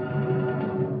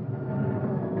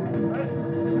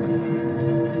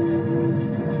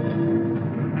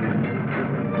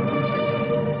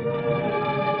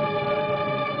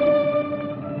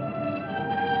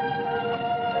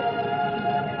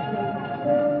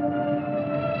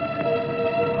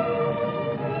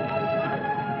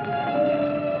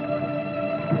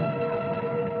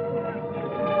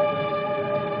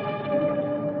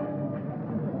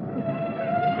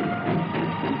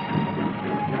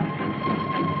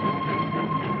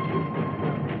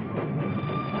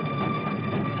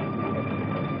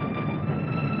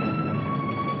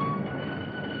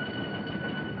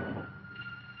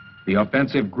 The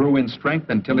offensive grew in strength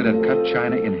until it had cut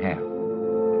China in half.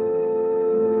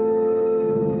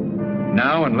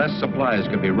 Now, unless supplies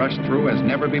could be rushed through as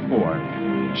never before,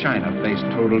 China faced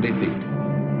total defeat.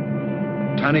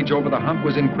 Tonnage over the hump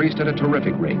was increased at a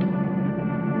terrific rate.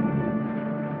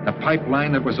 The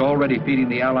pipeline that was already feeding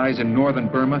the Allies in northern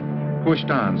Burma pushed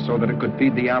on so that it could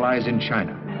feed the Allies in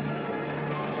China.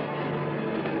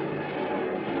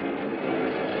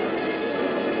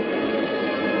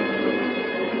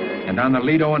 And on the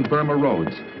Lido and Burma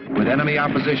roads, with enemy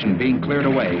opposition being cleared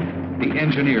away, the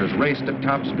engineers raced at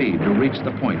top speed to reach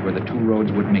the point where the two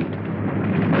roads would meet.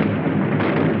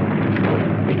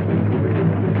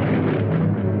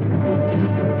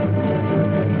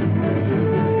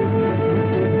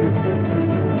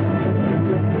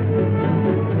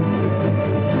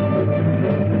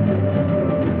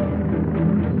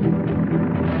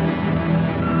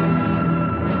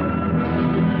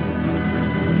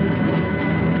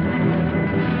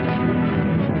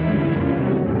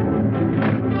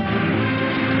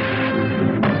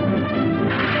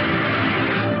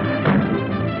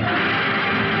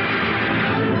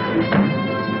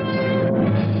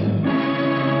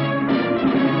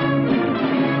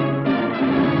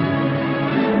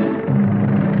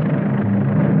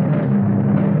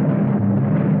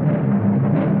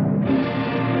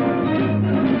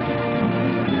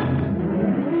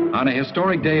 On a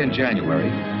historic day in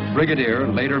January, Brigadier,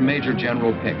 later Major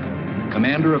General Pick,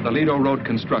 commander of the Lido Road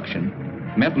construction,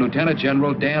 met Lieutenant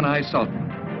General Dan I. Sultan,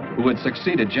 who had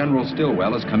succeeded General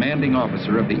Stilwell as commanding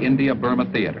officer of the India-Burma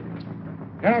Theater.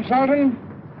 General Sultan,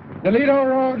 the Lido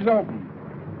Road's open.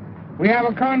 We have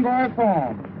a convoy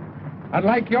formed. I'd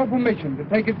like your permission to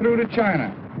take it through to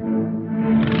China.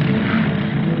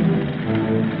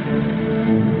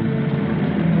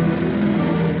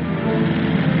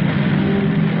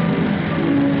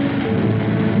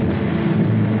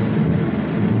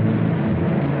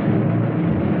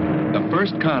 The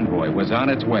first convoy was on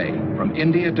its way from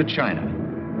India to China,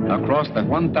 across the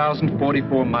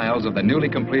 1,044 miles of the newly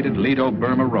completed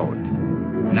Lido-Burma Road,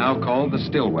 now called the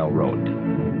Stilwell Road,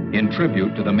 in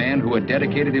tribute to the man who had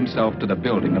dedicated himself to the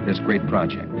building of this great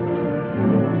project.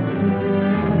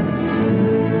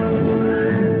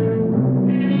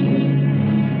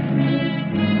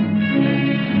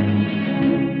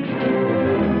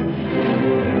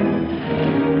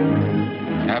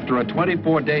 After a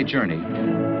 24-day journey,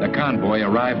 the convoy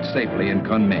arrived safely in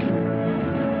Kunming.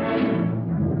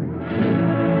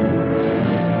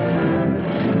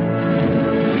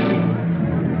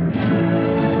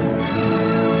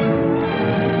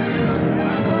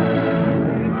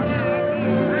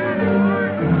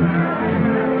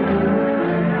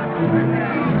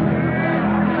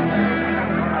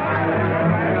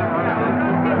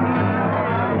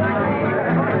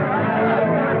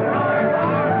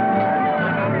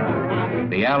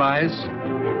 The Allies,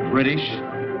 British,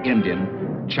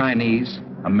 Indian, Chinese,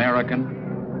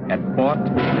 American, had fought,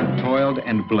 toiled,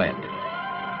 and bled.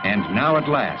 And now at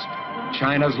last,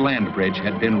 China's land bridge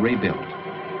had been rebuilt.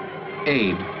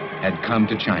 Aid had come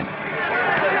to China.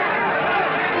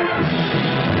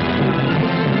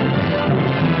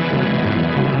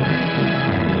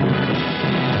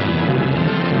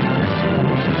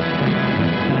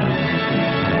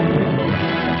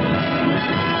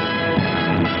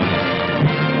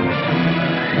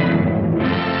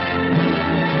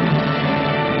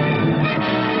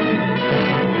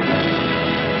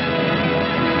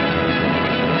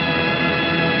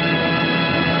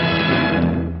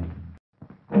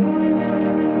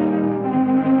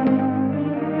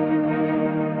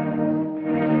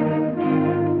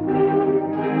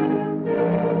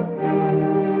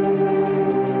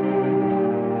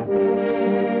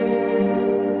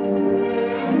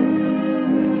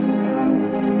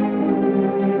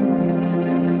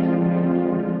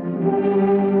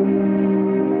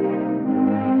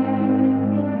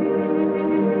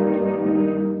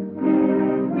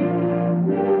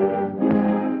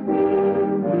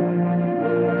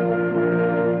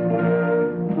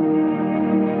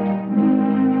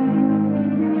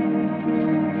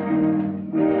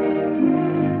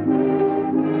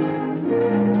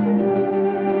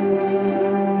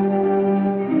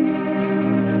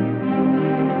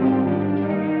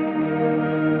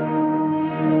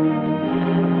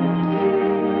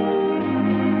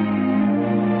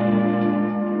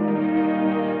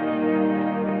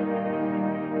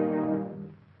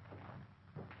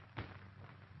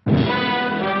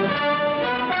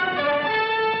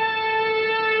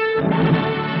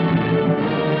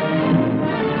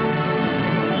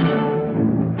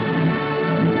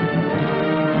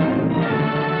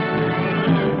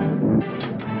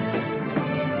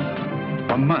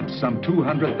 For months, some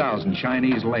 200,000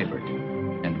 Chinese labored,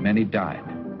 and many died,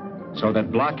 so that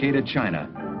blockaded China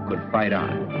could fight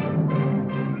on.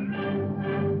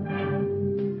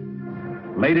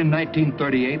 Late in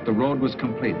 1938, the road was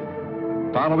completed,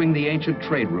 following the ancient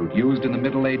trade route used in the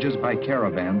Middle Ages by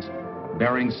caravans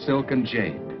bearing silk and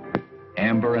jade,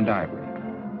 amber and ivory.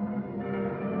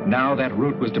 Now that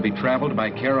route was to be traveled by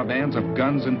caravans of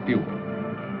guns and fuel,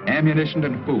 ammunition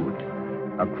and food,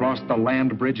 across the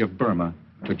land bridge of Burma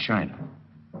to China,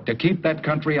 to keep that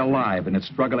country alive in its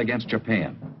struggle against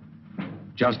Japan,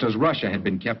 just as Russia had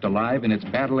been kept alive in its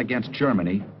battle against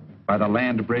Germany by the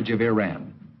land bridge of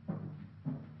Iran.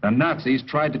 The Nazis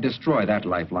tried to destroy that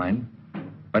lifeline,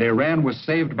 but Iran was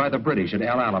saved by the British at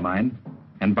El Alamein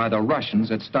and by the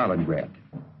Russians at Stalingrad.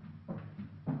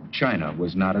 China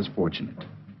was not as fortunate.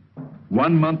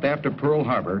 1 month after Pearl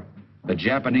Harbor, the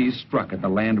Japanese struck at the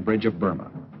land bridge of Burma.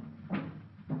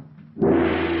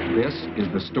 This is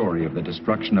the story of the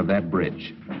destruction of that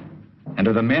bridge, and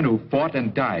of the men who fought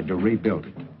and died to rebuild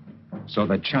it, so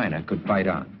that China could fight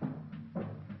on.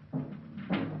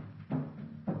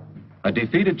 A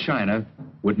defeated China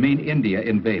would mean India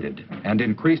invaded and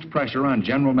increased pressure on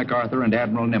General MacArthur and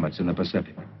Admiral Nimitz in the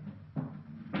Pacific.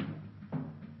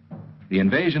 The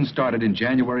invasion started in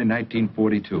January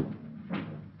 1942.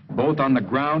 Both on the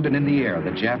ground and in the air,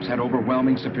 the Japs had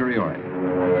overwhelming superiority.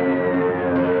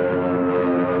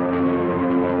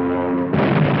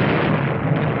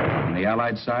 On the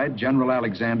Allied side, General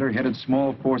Alexander headed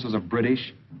small forces of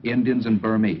British, Indians, and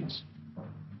Burmese.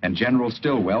 And General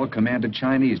Stilwell commanded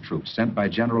Chinese troops sent by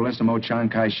Generalissimo Chiang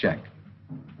Kai-shek.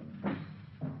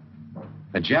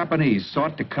 The Japanese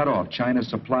sought to cut off China's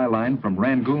supply line from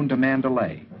Rangoon to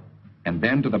Mandalay, and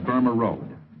then to the Burma Road,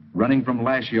 running from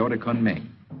Lashio to Kunming.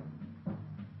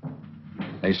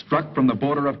 They struck from the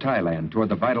border of Thailand toward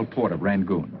the vital port of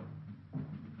Rangoon.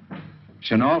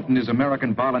 Chennault and his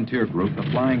American volunteer group, the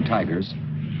Flying Tigers,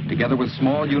 together with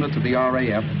small units of the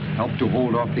RAF, helped to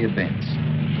hold off the advance.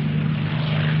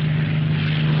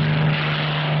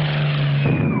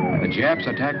 The Japs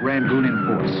attacked Rangoon in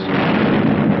force.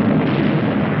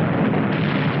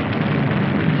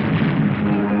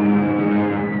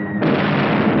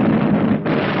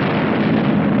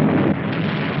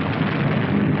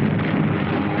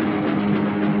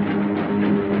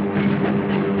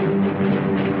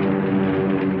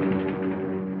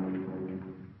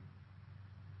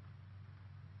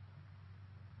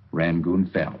 Rangoon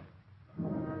fell.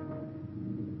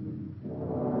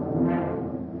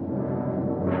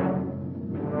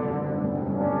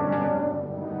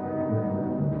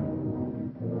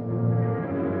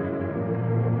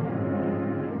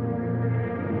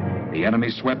 The enemy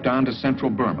swept on to central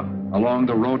Burma, along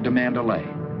the road to Mandalay,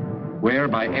 where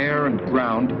by air and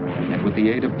ground, and with the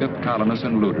aid of 5th colonists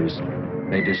and looters,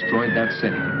 they destroyed that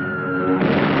city.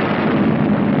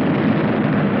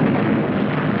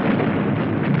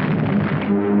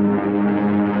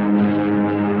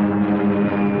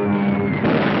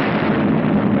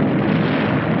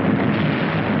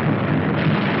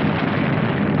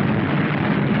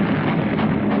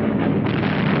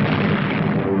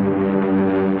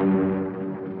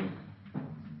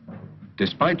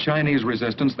 Despite Chinese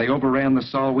resistance, they overran the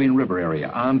Salween River area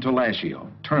on to Lashio,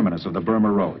 terminus of the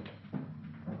Burma Road.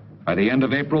 By the end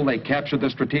of April, they captured the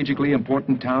strategically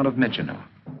important town of Myitkyina.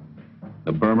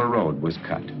 The Burma Road was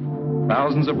cut.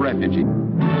 Thousands of refugees.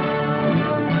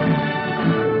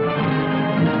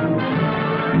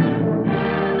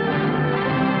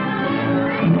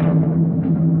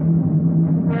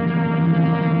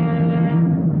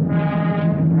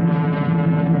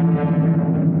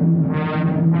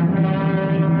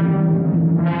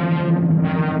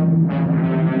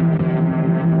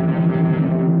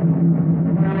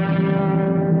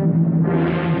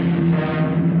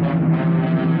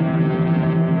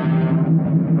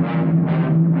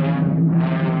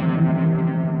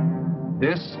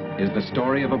 This is the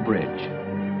story of a bridge.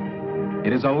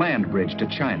 It is a land bridge to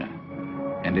China,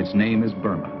 and its name is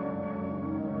Burma.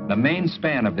 The main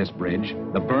span of this bridge,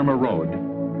 the Burma Road,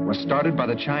 was started by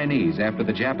the Chinese after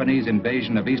the Japanese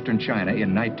invasion of eastern China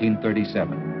in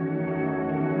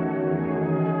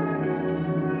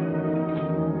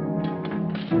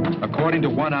 1937. According to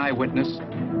one eyewitness,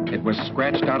 it was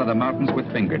scratched out of the mountains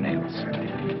with fingernails.